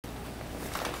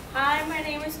Hi, my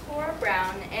name is Corra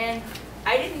Brown, and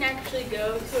I didn't actually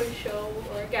go to a show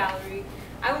or a gallery.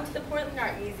 I went to the Portland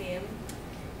Art Museum,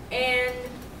 and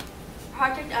the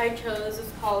project I chose was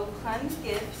called Clem's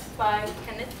Gifts by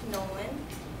Kenneth Nolan,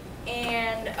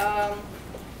 and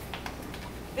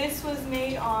this was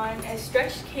made on a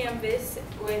stretched canvas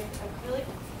with acrylic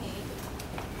paint,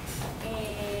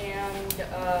 and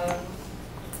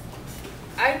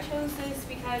I chose this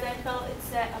because I felt it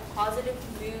set a positive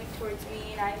mood towards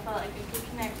me, and I felt like I could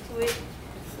connect to it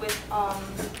with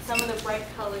some of the bright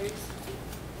colors.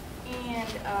 And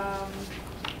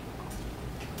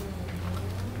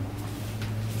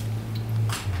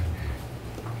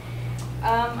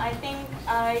I think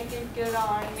I did good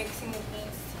on mixing the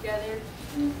paints together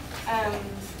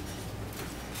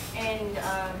and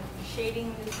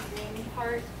shading the green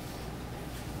part.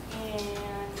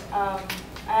 And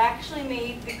I actually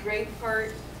made the gray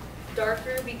part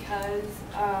darker because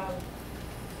of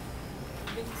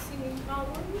mixing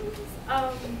problems.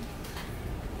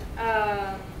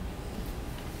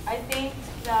 I think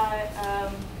that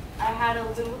I had a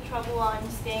little trouble on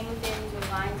staying within the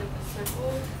lines of the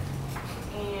circle,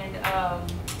 and I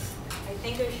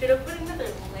think I should have put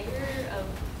another layer of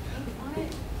paint on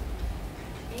it.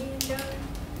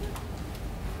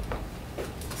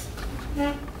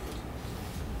 And